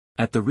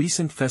At the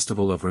recent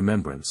Festival of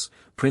Remembrance,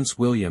 Prince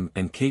William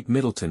and Kate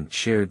Middleton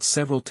shared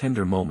several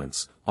tender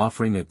moments,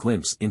 offering a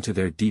glimpse into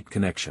their deep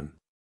connection.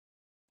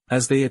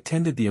 As they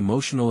attended the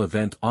emotional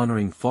event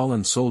honoring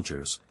fallen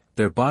soldiers,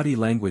 their body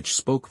language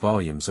spoke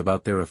volumes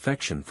about their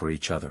affection for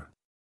each other.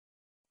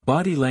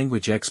 Body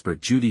language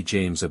expert Judy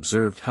James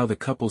observed how the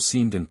couple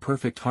seemed in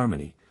perfect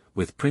harmony,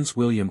 with Prince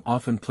William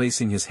often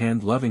placing his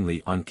hand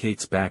lovingly on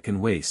Kate's back and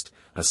waist,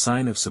 a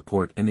sign of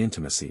support and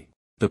intimacy.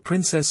 The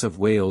Princess of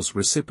Wales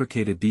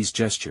reciprocated these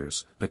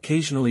gestures,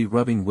 occasionally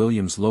rubbing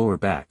William's lower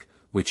back,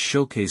 which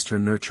showcased her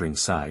nurturing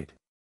side.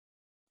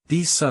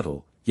 These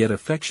subtle, yet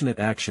affectionate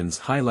actions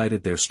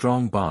highlighted their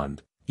strong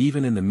bond,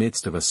 even in the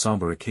midst of a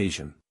somber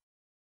occasion.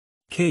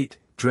 Kate,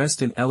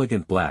 dressed in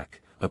elegant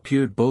black,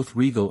 appeared both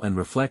regal and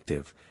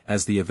reflective,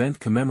 as the event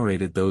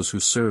commemorated those who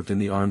served in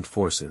the armed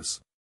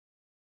forces.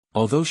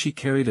 Although she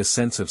carried a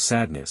sense of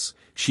sadness,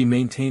 she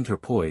maintained her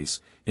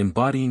poise,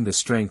 embodying the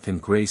strength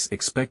and grace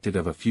expected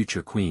of a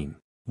future queen.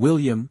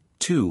 William,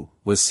 too,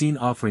 was seen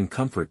offering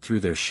comfort through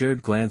their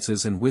shared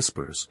glances and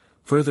whispers,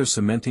 further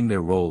cementing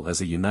their role as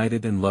a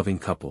united and loving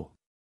couple.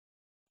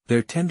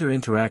 Their tender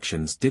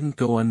interactions didn't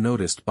go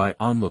unnoticed by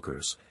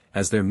onlookers,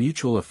 as their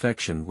mutual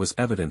affection was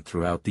evident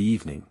throughout the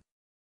evening.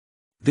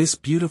 This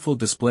beautiful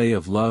display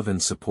of love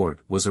and support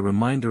was a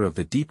reminder of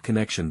the deep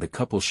connection the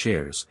couple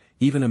shares,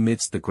 even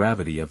amidst the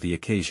gravity of the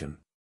occasion.